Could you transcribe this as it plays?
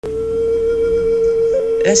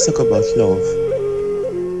Let's talk about love.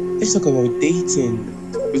 Let's talk about dating,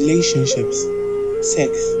 relationships,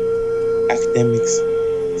 sex, academics,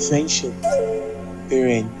 friendship,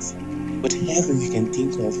 parents, whatever you can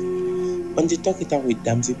think of on the Talk It Out with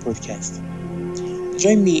Damsey podcast.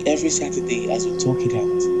 Join me every Saturday as we talk it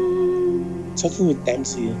out. Talking with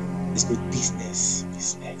Damsey is good business.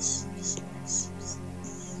 Business.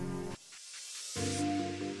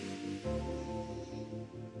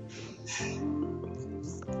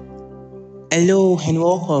 Hello and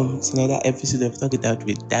welcome to another episode of Talk It Out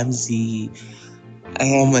with Damsey. I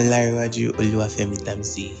am Olariwaju Oluwafemi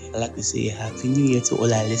Damsey. I'd like to say Happy New Year to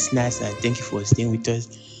all our listeners and thank you for staying with us.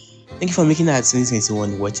 Thank you for making our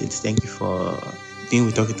 2021 watch it. Thank you for being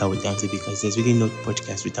with Talk It Out with Damsey because there's really no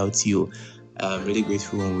podcast without you. I'm really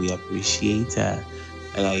grateful and we appreciate and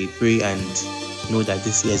I pray and know that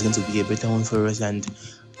this year is going to be a better one for us and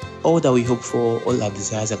all that we hope for, all our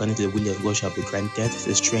desires according to the will of God shall be granted.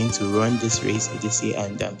 The strength to run this race this year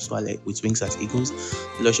and soar with wings as eagles,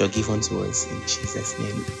 the Lord shall give unto us in Jesus'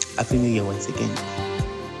 name. Happy New Year once again.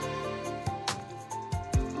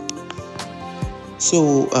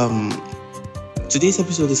 So, today's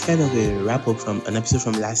episode is kind of a wrap up from an episode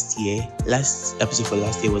from last year. Last episode for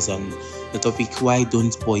last year was on the topic why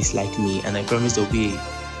don't boys like me, and I promised there'll be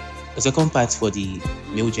a second part for the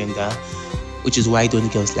male gender, which is why don't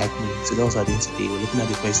girls like me. So that's what we're doing today. We're looking at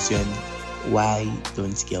the question, why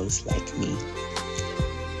don't girls like me?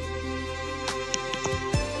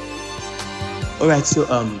 Alright, so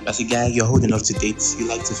as a guy, you're old enough to date, you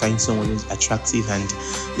like to find someone who's attractive and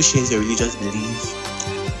who shares your religious belief.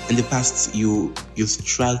 In the past, you've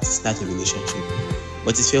tried to start a relationship,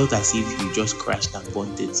 but it felt as if you just crashed and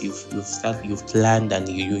burned it. You've planned and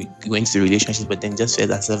you went to the relationship, but then just felt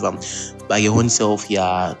as if by your own self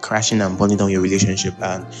you're crashing and burning down your relationship,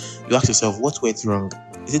 and you ask yourself, what went wrong?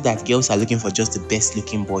 Is it that girls are looking for just the best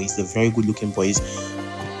looking boys, the very good looking boys,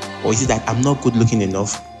 or is it that I'm not good looking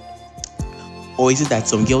enough, or is it that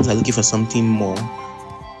some girls are looking for something more?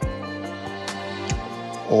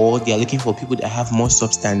 Or they are looking for people that have more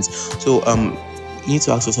substance. So you need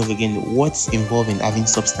to ask yourself again, what's involved in having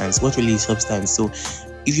substance? What really is substance? So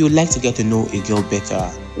if you would like to get to know a girl better,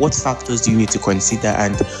 what factors do you need to consider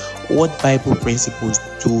and what Bible principles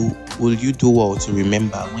will you do well to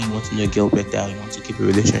remember when you want to know a girl better, you want to keep a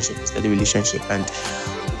relationship, start a relationship, and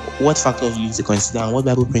what factors you need to consider and what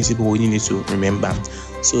Bible principle will you need to remember?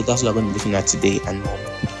 So that's what we're going to be looking at today and more.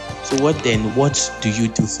 So what do you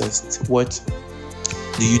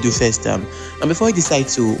do first? And before you decide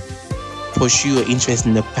to pursue your interest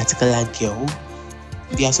in a particular girl,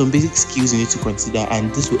 there are some basic skills you need to consider,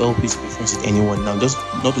 and this will help you to be friends with anyone. Now, just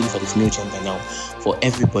not only for the female gender, now for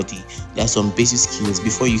everybody, there are some basic skills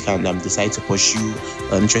before you can decide to pursue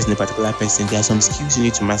interest in a particular person. There are some skills you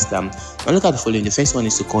need to master. Now, look at the following. The first one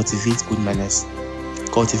is to cultivate good manners.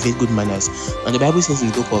 And the Bible says in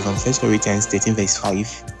the book of 1 Corinthians 13 verse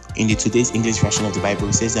 5, in the today's English version of the Bible,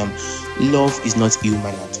 it says love is not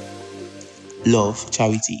ill-mannered. Love,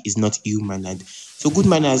 charity, is not ill-mannered. So good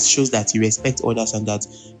manners shows that you respect others and that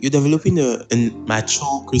you're developing a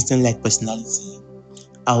mature Christian-like personality.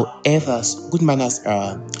 However, good manners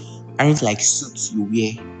aren't like suits you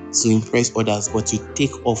wear to impress others, but you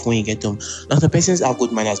take off when you get them. Now, some persons have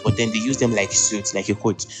good manners, but then they use them like suits, like a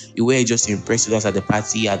coat. You wear it just to impress others at the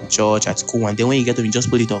party, at church, at school, and then when you get them, you just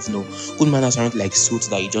pull it off. No, good manners aren't like suits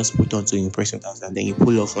that you just put on to impress others, and then you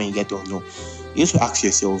pull off when you get them. No, you need to ask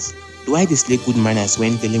yourself, do I display good manners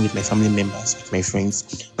when dealing with my family members, with my friends?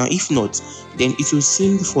 Now, if not, then it will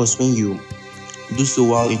seem forced when you do so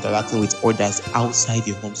while interacting with others outside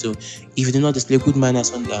your home. So, if you do not display good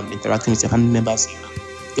manners when interacting with your family members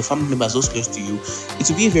those close to you, it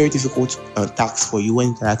will be a very difficult task for you when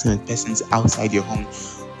interacting with persons outside your home.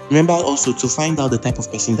 Remember also to find out the type of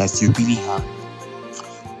person that you really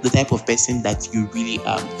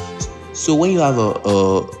are. So when you have a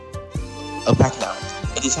partner,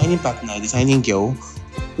 a designing girl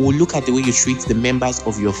will look at the way you treat the members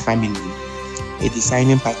of your family. A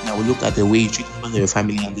designing partner will look at the way you treat members of your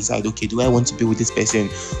family and decide, okay, do I want to be with this person?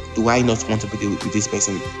 Do I not want to be with this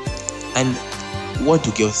person? And what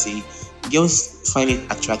do girls say? Girls find it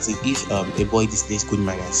attractive if a boy displays good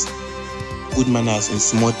manners. Good manners in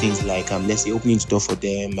small things like let's say opening the door for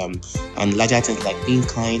them, and larger things like being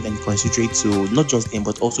kind and considerate to not just them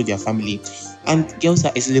but also their family. And girls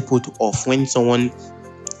are easily put off when someone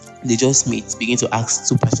they just meet begin to ask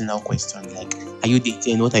too personal questions like, are you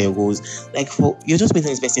dating? What are your goals? Like, you're just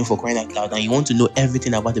meeting this person for crying out loud and you want to know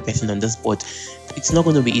everything about the person on the spot. It's not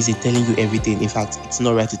going to be easy telling you everything. In fact, it's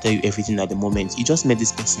not right to tell you everything at the moment. You just met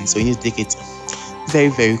this person, so you need to take it very,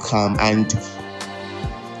 very calm and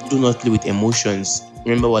do not play with emotions.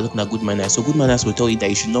 Remember, we're looking at good manners. So good manners will tell you that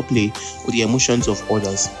you should not play with the emotions of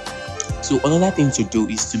others. So another thing to do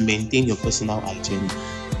is to maintain your personal hygiene.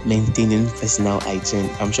 Maintaining personal hygiene.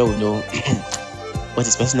 I'm sure we know what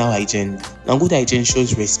is personal hygiene. Now, good hygiene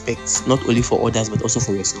shows respect not only for others but also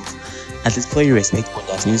for yourself. At least before you respect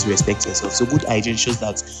others, you need to respect yourself. So good hygiene shows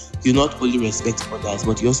that you not only respect others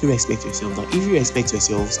but you also respect yourself. Now, if you respect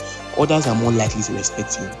yourselves, others are more likely to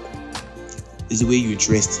respect you. Is the way you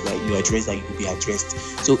dress, like you are dressed, that you will be addressed.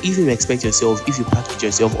 So if you respect yourself, if you package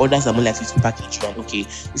yourself, others are more likely to package you. And okay,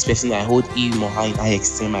 this person, I hold him or her in high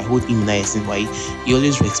esteem, I hold him in high esteem. Why? He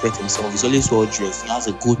always respects himself, he's always well dressed, he has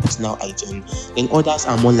a good personal hygiene. Then others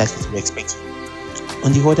are more likely to respect you.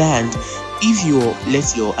 On the other hand, if you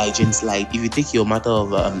let your hygiene slide, if you take your matter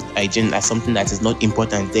of hygiene as something that is not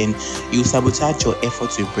important, then you sabotage your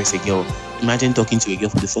effort to impress a girl. Imagine talking to a girl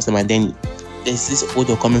for the first time and then there's this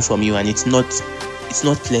odor coming from you and it's not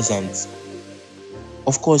pleasant.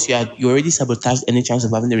 Of course, you already sabotaged any chance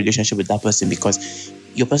of having a relationship with that person because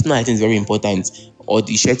your personal hygiene is very important. Or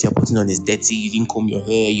the shirt you're putting on is dirty, you didn't comb your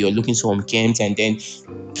hair, you're looking so unkempt, and then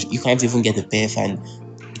you can't even get the perf, and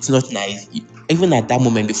it's not nice. Even at that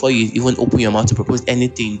moment, before you even open your mouth to propose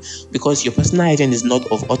anything, because your personal hygiene is not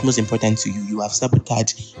of utmost importance to you, you have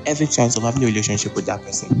sabotaged every chance of having a relationship with that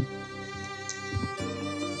person.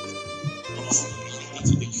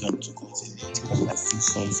 Motivation to cultivate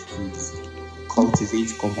conversation skills.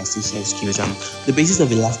 Cultivate conversation skills. The basis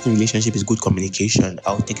of a lasting relationship is good communication.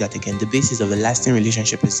 I'll take that again. The basis of a lasting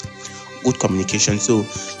relationship is good communication. So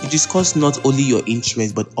you discuss not only your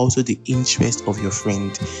interest but also the interest of your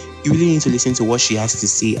friend. You really need to listen to what she has to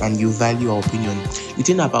say and you value her opinion. The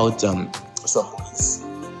thing about some boys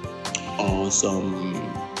or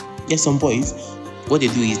some boys, what they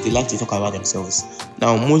do is they like to talk about themselves.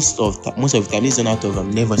 Now, most of the time, it's done out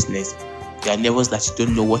of nervousness. They are nervous that you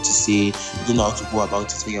don't know what to say, you don't know how to go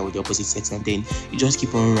about it when you're with the opposite sex, and then you just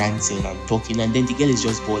keep on ranting and talking, and then the girl is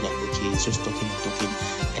just bored and okay, it's just talking and talking.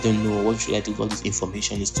 I don't know what should I do with all this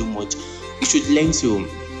information. It's too much. You should learn to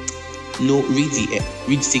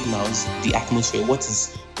read signals, the atmosphere. What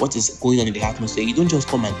is going on in the atmosphere? You don't just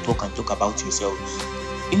come and talk about yourself.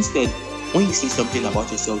 Instead, when you see something about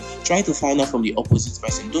yourself, try to find out from the opposite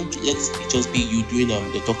person. Don't let it just be you doing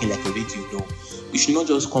the talking like a radio. You should not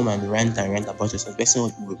just come and rant about yourself. Person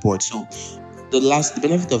will report. So the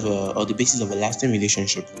benefit of or the basis of a lasting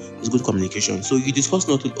relationship is good communication. So you discuss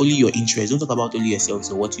not only your interests. Don't talk about only yourself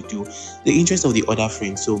or what you do. The interest of the other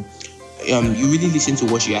friend. So you really listen to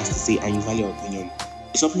what she has to say and you value her opinion.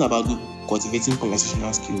 It's something about cultivating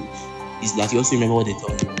conversational skill is that you also remember what they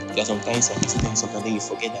told you. There are sometimes you're telling something, then you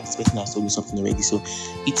forget that this person has told you something already. So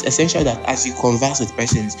it's essential that as you converse with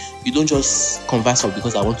persons, you don't just converse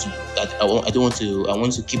because I want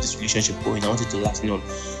to keep this relationship going. I want it to last.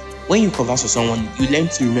 When you converse with someone, you learn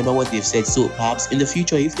to remember what they've said. So perhaps in the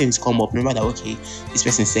future, if things come up, remember that okay, this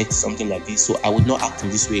person said something like this, so I would not act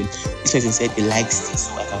in this way. This person said he likes this,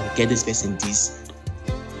 so I can get this person this.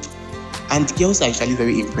 And girls are actually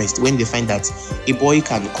very impressed when they find that a boy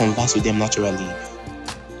can converse with them naturally.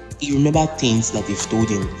 He remember things that they've told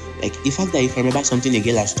him. Like the fact that if you remember something a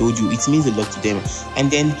girl has told you, it means a lot to them. And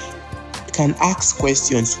then can ask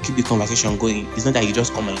questions to keep the conversation going. It's not that you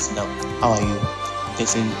just come and sit down. How are you?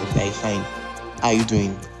 Person reply, fine. How are you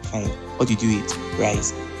doing? Fine. What did you eat?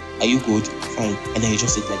 Rice. Are you good? Fine. And then you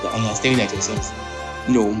just sit like that and you're staring at yourself.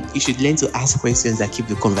 No, you should learn to ask questions that keep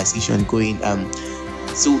the conversation going.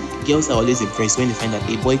 So girls are always impressed when they find that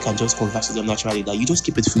a boy can just converse with them naturally, that you just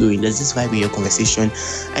keep it flowing. There's this vibe in your conversation,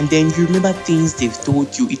 and then you remember things they've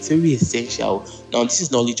told you. It's very essential. Now, this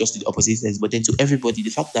is not only just to the opposite sex, but then to everybody. The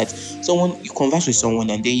fact that you converse with someone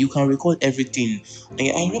and then you can recall everything. And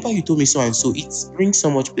I remember you told me so and so. It brings so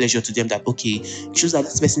much pleasure to them that okay, it shows that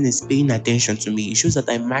this person is paying attention to me. It shows that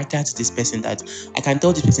I matter to this person, that I can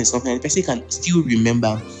tell this person something and the person can still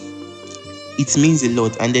remember. It means a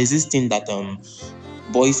lot. And there's this thing that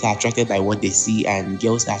boys are attracted by what they see and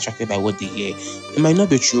girls are attracted by what they hear. It might not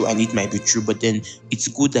be true and it might be true, but then it's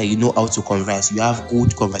good that you know how to converse. You have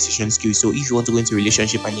good conversation skills. So if you want to go into a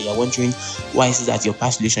relationship and you're wondering why is it that your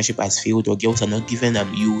past relationship has failed or girls are not giving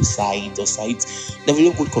you sides,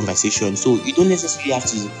 develop good conversation. So you don't necessarily have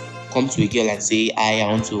to come to a girl and say, I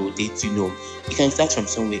want to date you. You can start from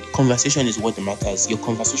somewhere. Conversation is what matters. Your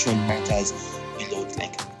conversation matters a lot.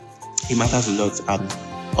 Like, it matters a lot.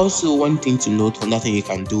 Also, one thing to note, another thing you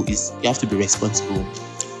can do is you have to be responsible.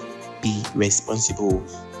 Be responsible.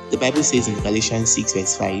 The Bible says in Galatians 6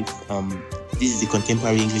 verse 5, this is the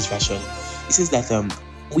contemporary English version. It says that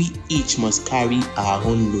we each must carry our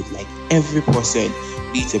own load, like every person,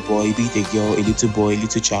 be it a boy, be it a girl, a little boy, a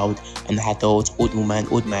little child, an adult, old woman,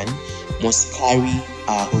 old man. must carry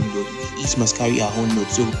our own load. We each must carry our own load.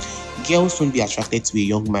 So girls won't be attracted to a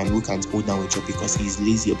young man who can't hold down a job because he's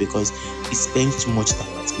lazy or because he spends too much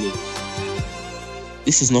time at play.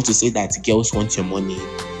 This is not to say that girls want your money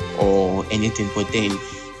or anything, but then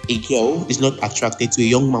a girl is not attracted to a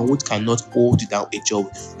young man who cannot hold down a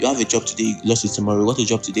job. You have a job today, lost it tomorrow. You got a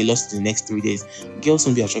job today, lost it in the next 3 days. Girls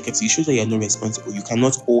won't be attracted to you. Shows that you're not responsible. You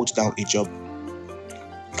cannot hold down a job.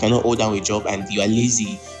 You cannot hold down a job, and you are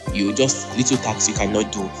lazy. You just little tasks you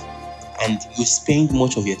cannot do, and you spend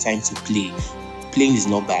much of your time to play. Playing is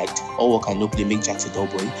not bad. All work and no play make Jack a dull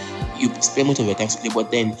boy. You spend much of your time to play, but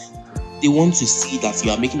then they want to see that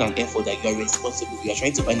you are making an effort, that you are responsible, you are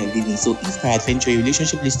trying to earn a living. So if peradventure a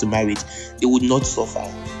relationship leads to marriage, they would not suffer.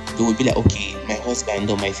 They would be like, okay, my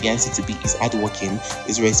husband or my fiancé to be is hardworking,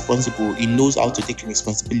 is responsible, he knows how to take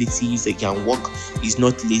responsibilities, he can work, he's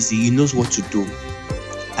not lazy, he knows what to do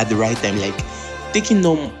at the right time. Like taking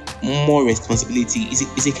on more responsibility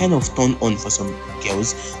is a kind of turn on for some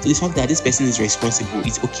girls. So the fact that this person is responsible,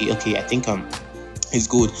 it's okay, I think it's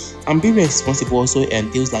good. And being responsible also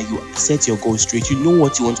entails that you set your goals straight. You know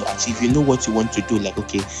what you want to achieve. You know what you want to do. Like,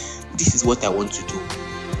 okay, this is what I want to do,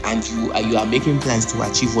 and you are making plans to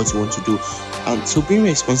achieve what you want to do. And so being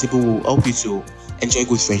responsible will help you to enjoy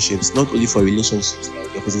good friendships, not only for relationships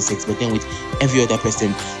like the opposite sex, but then with every other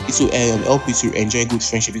person. It will help you to enjoy good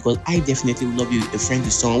friendship, because I definitely will not be a friend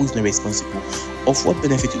to someone who's not responsible. Of what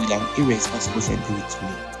benefit will an irresponsible friend be to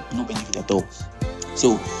me? No benefit at all.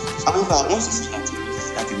 So, however, once you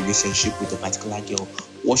start a relationship with a particular girl,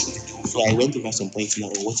 what should you do? So I went over some points now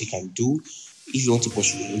on what you can do. If you want to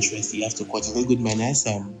pursue your interest, you have to cultivate good manners,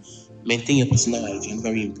 maintain your personal hygiene,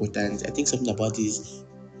 very important. I think something about this,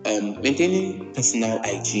 maintaining personal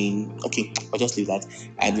hygiene. Okay, I'll just leave that.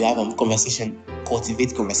 And we have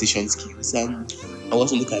cultivate conversation skills. I want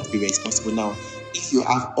to look at be responsible now. If you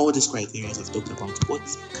have all these criteria I've talked about, what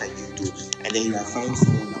can you do? And then you have found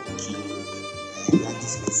someone that like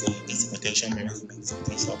this person, this potential marriage, this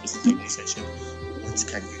potential opposite relationship, what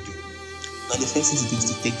can you do? Now, the first thing to do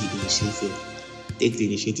is to take the initiative. Take the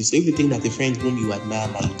initiative. So if you think that a friend whom you admire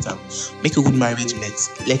might make a good marriage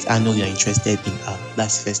mate, let her know you're interested in her.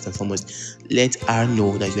 That's first and foremost. Let her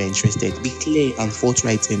know that you're interested. Be clear and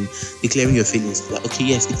forthright in declaring your feelings. Like, okay,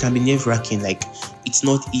 yes, it can be nerve-wracking. Like, it's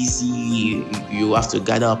not easy. You have to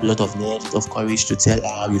gather up a lot of nerve, a lot of courage to tell her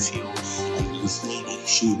how you feel. And you feel like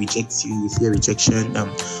she rejects you, you fear rejection.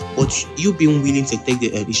 But you being willing to take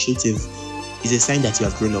the initiative is a sign that you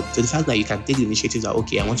have grown up. So the fact that you can take the initiative that,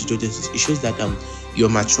 okay, I want to do this, it shows that you're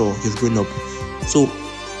mature, you've grown up. So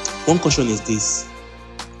one caution is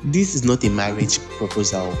this is not a marriage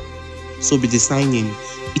proposal. So be deciding,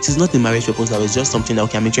 it is not a marriage proposal, it's just something that,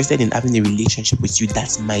 okay, I'm interested in having a relationship with you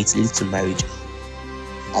that might lead to marriage,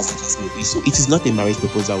 as the case may be. So it is not a marriage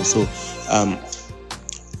proposal. So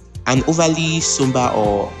an overly somber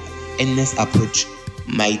or earnest approach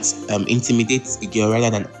might intimidate the girl rather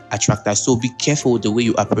than attract her. So be careful with the way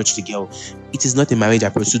you approach the girl. It is not a marriage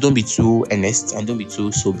approach, so don't be too earnest and don't be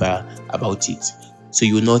too sober about it, so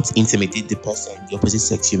you will not intimidate the person, the opposite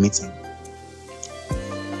sex you're meeting.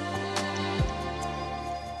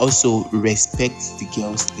 Also, respect the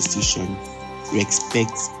girl's decision.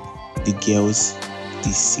 Respect the girl's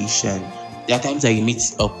decision. There are times that you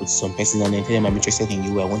meet up with some person and then tell them, I'm interested in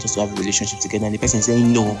you, I want us to have a relationship together, and the person is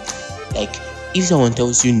saying no. Like, if someone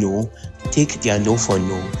tells you no, take their no for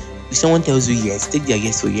no. If someone tells you yes, take their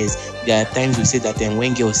yes for yes. There are times we say that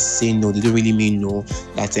when girls say no, they don't really mean no.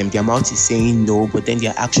 That their mouth is saying no, but then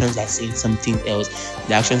their actions are saying something else.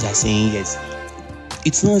 Their actions are saying yes.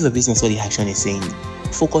 It's none of your business what the action is saying.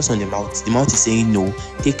 Focus on the mouth. The mouth is saying no.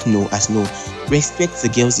 Take no as no. Respect the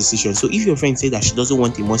girl's decision. So if your friend says that she doesn't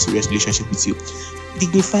want a more serious relationship with you,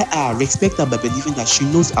 dignify her, respect her by believing that she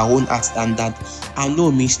knows her own heart and that her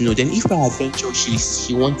no means no. Then if by adventure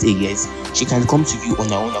she wants a yes, she can come to you on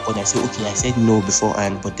her own accord and say, okay, I said no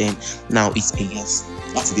beforehand, but then now it's a yes.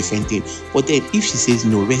 That's a different thing. But then if she says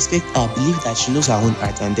no, respect her, believe that she knows her own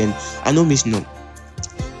heart, and then her no means no.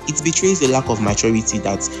 It betrays the lack of maturity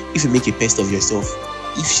that if you make a pest of yourself,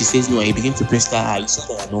 if she says no and you begin to pester her, you say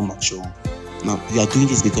that you're not mature. Now, you are doing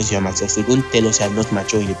this because you are mature, so don't tell us you are not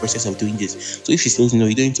mature in the process of doing this. So if she says no,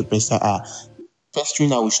 you don't need to pester her. Pestering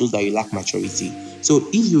her will show that you lack maturity. So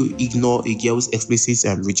if you ignore a girl's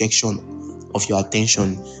explicit rejection of your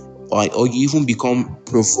attention, or you even become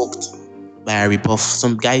provoked by a rebuff,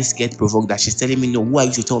 some guys get provoked that she's telling me no. Who are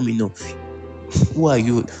you to tell me no? Who are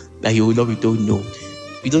you that you will not be told no?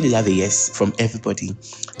 You don't need to have a yes from everybody.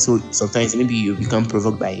 So sometimes maybe you become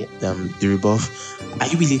provoked by the rebuff. Are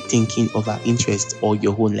you really thinking of her interest or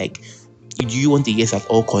your own? Like, do you want a yes at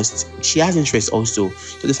all costs? She has interest also.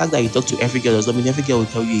 So the fact that you talk to every girl does not mean every girl will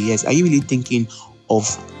tell you yes. Are you really thinking of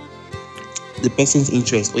the person's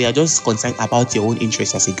interest, or you're just concerned about your own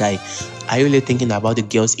interest as a guy? Are you really thinking about the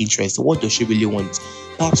girl's interest? What does she really want?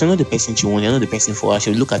 Perhaps you're not the person she wants, you're not the person for her.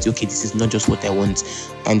 She'll look at you, okay, this is not just what I want,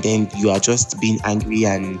 and then you are just being angry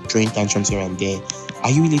and throwing tantrums here and there.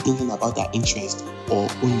 Are you really thinking about that interest or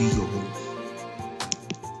only your own?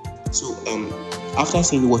 So after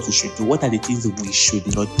saying what we should do, what are the things that we should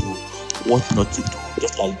not do? What not to do?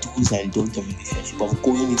 Just like do's and don'ts of relationship, of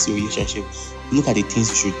going into a relationship. Look at the things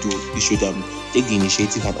you should do. You should take the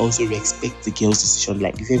initiative and also respect the girl's decision.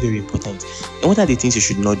 Like, it's very, very important. And what are the things you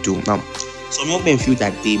should not do? Now, some young men feel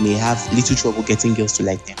that they may have little trouble getting girls to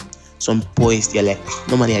like them. Some boys, they're like,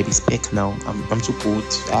 normally I be spec now. I'm too good.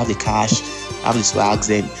 I have the cash, I have the swags,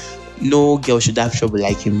 and no girl should have trouble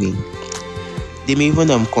liking me. They may even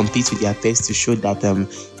compete with their best to show that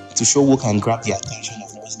to show who can grab the attention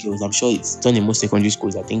of most girls. I'm sure it's done in most secondary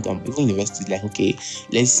schools. I think even universities, like, okay,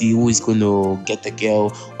 let's see who is going to get the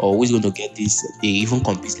girl or who is going to get this. They even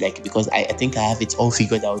compete, like, because I think I have it all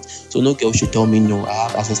figured out. So no girl should tell me no, I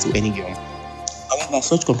have access to any girl. However,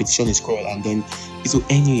 such competition is cruel, and then it will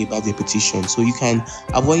earn you a bad reputation. So you can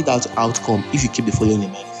avoid that outcome if you keep following the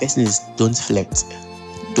man. The first thing is, don't flirt.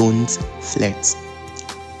 Don't flirt.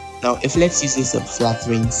 Now, a flirt uses a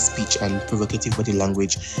flattering speech and provocative body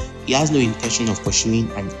language. He has no intention of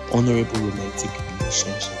pursuing an honorable romantic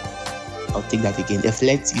relationship. I'll take that again. A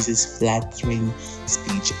flirt uses flattering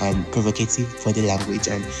speech and provocative body language,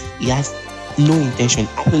 and he has no intention,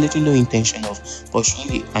 absolutely no intention of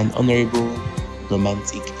pursuing an honorable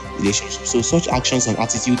romantic relationship. So such actions and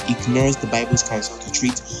attitude ignores the Bible's counsel to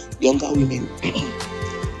treat younger women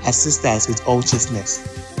as sisters with all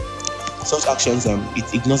chasteness. Such actions,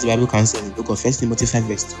 it ignores the Bible counsel in the book of 1 Timothy 5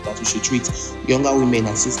 verse 2 that we should treat younger women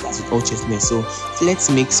as sisters with all chasteness. So flirt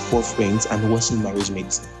makes poor friends and worsen marriage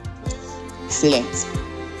mates. Flirt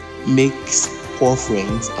makes poor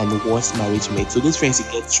friends and worse marriage mates. So those friends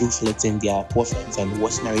you get through flirting, they are poor friends and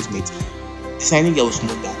worse marriage mates. Designing girls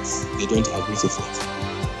know that they don't agree to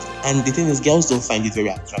flirt. And the thing is, girls don't find it very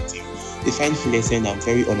attractive. They find flirting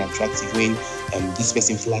very unattractive when this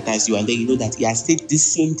person flatters you, and then you know that he has said this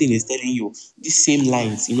same thing is telling you these same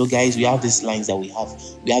lines. You know, guys, we have these lines that we have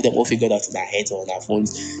them all figured out in our heads or on our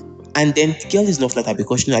phones, and then the girl is not flattered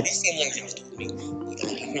because you know these same lines you have told me.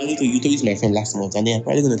 You told this my friend last month, and then I'm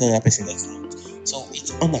probably going to tell that person next month. So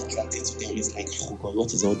it's unattractive to them. It's like, oh God,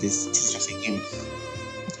 what is all this? This is just a game.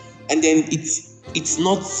 And then it's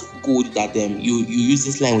not good that you use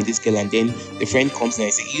this line with this girl, and then the friend comes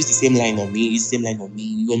and says, use the same line on me,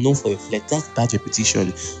 you are known for a flirt. That's bad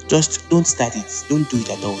repetition. Just don't start it. Don't do it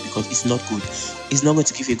at all, because it's not good. It's not going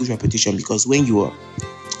to give you a good reputation, because when you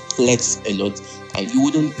flirt a lot, and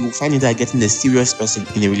you find it like getting the serious person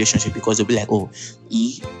in a relationship, because they'll be like, oh,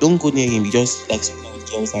 don't go near him, he just likes to play with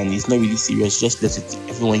girls and he's not really serious, just flirts with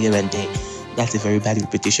everyone here and there. That's a very bad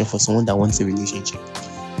reputation for someone that wants a relationship.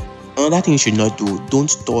 Another thing you should not do, don't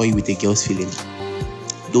toy with a girl's feeling.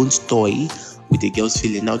 Don't toy with a girl's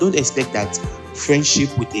feeling. Now, don't expect that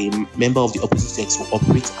friendship with a member of the opposite sex will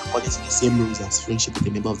operate according to the same rules as friendship with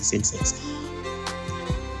a member of the same sex.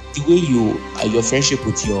 The way your friendship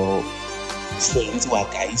with your friends who are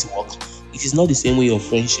guys work, it is not the same way your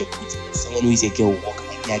friendship with someone who is a girl work.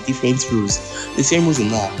 Like, there are different rules. The same rules will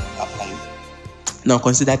not apply. Now,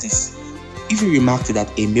 consider this. If you remarked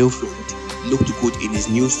that a male friend looked good in his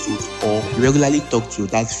new suit, or regularly talked to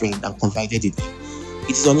that friend and confided in him,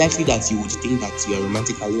 it is unlikely that you would think that you are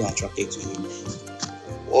romantically attracted to him.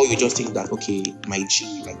 Or you just think that, okay, my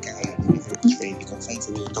G, my guy, my very good friend, he confides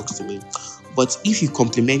in me, he talks to me. But if you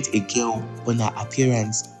compliment a girl on her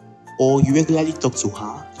appearance, or you regularly talk to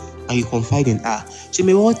her and you confide in her, she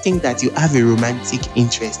may well think that you have a romantic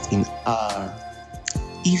interest in her.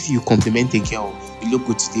 If you compliment a girl, you look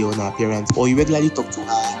good today on her appearance, or you regularly talk to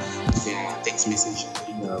her text message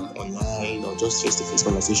online or just face-to-face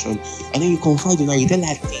conversation, and then you confide in her, you tell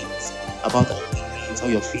her things about her feelings, how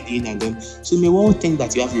you're feeling, and then she may well think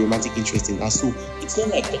that you have a romantic interest in her. So it's not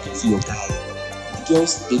like talking to your guy. The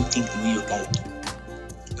girls don't think the way your guy do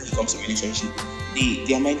when it comes to relationship.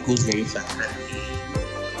 Their mind goes very far.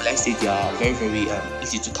 Well, I say they are very, very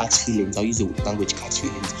easy to catch feelings. I'll use the language catch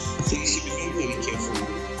feelings. So you should be very, very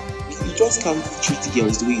careful. You just can't treat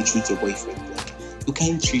girls the way you treat your boyfriend. You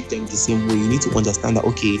can't treat them the same way. You need to understand that,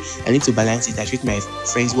 okay, I need to balance it. I treat my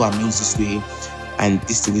friends who are males this way and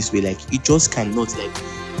this way. Like, you just cannot, like,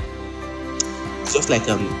 it's just like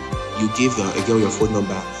you give a girl your phone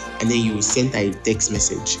number and then you send her a text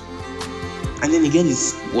message, and then the girl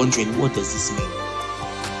is wondering, what does this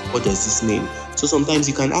mean? So sometimes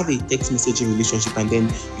you can have a text messaging relationship and then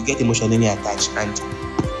you get emotionally attached. And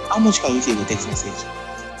how much can you say in a text message?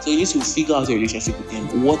 So you need to figure out a relationship with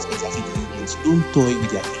them. What exactly do you want? Don't toy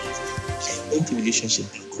with their feelings. If you want a relationship,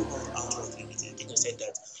 then come out outrightly with it. They just said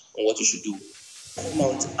that on what you should do. Come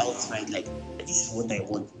out outright, like this is what I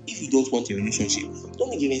want. If you don't want a relationship,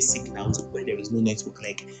 don't be giving signals when there is no network.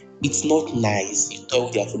 Like it's not nice. You toy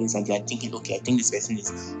with their feelings and they are thinking, okay, I think this person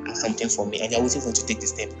is something for me, and they're waiting for you to take the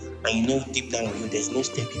step. And you know deep down in you, there's no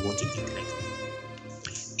step you want to take. Like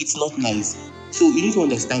it's not nice. So you need to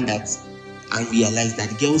understand that and realize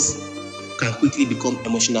that girls can quickly become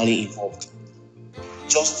emotionally involved.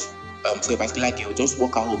 Just for a particular girl, just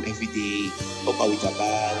walk her home every day, help her with her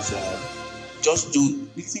bags, just do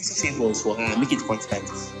little favors for her, make it constant.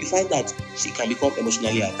 You find that she can become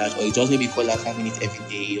emotionally attached, or you just maybe call her 5 minutes every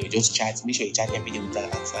day, or you just chat, make sure you chat every day with her,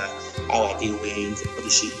 ask her how her day went, what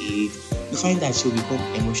did she eat. You find that she'll become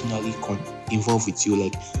emotionally involved with you,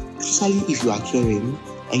 like especially if you are caring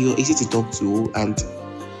and you're easy to talk to. And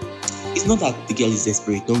it's not that the girl is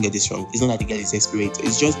desperate, don't get this wrong. It's not that the girl is desperate.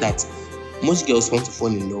 It's just that most girls want to fall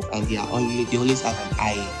in love and they always have an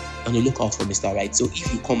eye on the lookout for Mr. Right. So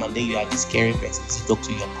if you come and then you are this caring person to talk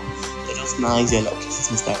to, you're just nice, you're like, okay,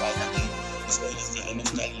 this is Mr. Right, and then it's always there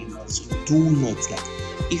emotionally involved. So do not, like,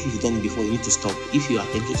 if you've done it before, you need to stop. If you are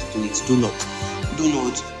tempted to do it, do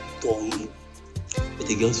not toy with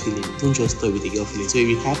a girl's feeling. Don't just toy with a girl's feeling. So a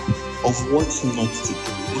recap of what not to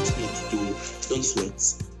do. Don't sweat.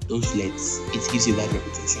 Don't let it gives you that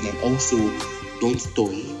reputation. And also don't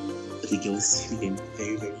toy with a girl's feeling.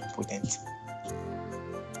 Very, very important.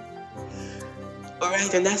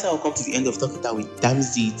 Alright, and that's how I'll come to the end of Talking It Out with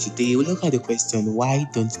Damsey today. We'll look at the question, why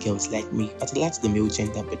don't girls like me? Particularly to the male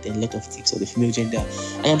gender, but then a lot of tips of the female gender.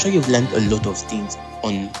 And I'm sure you've learned a lot of things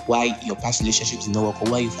on why your past relationships did not work,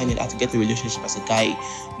 or why you find it hard to get a relationship as a guy.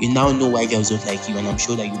 You now know why girls don't like you, and I'm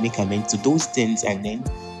sure that you make amends to those things, and then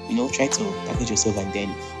try to package yourself, and then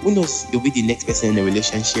who knows, you'll be the next person in a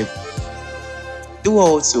relationship. Do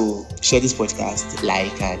also share this podcast,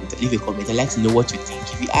 like, and leave a comment. I'd like to know what you think.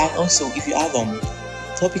 If you have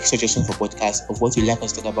topic suggestion for podcast of what you'd like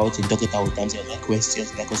us to talk about in Talk It Out with Damsey, or like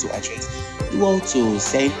questions you'd like us to address, do also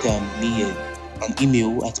send me an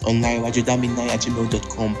email at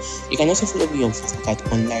onlarewaju@gmail.com. You can also follow me on Facebook at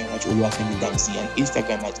onlarewaju Damsey and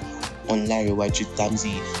Instagram at onlarewaju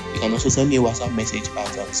Damsey. You can also send me a WhatsApp message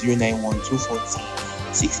at 091-240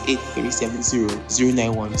 68370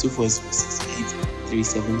 091-240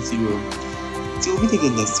 Till we meet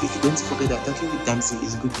again next week, don't forget that Talking with Damsey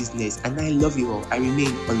is good business, and I love you all. I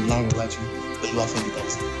remain Onlarewaju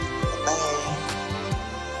Damsey.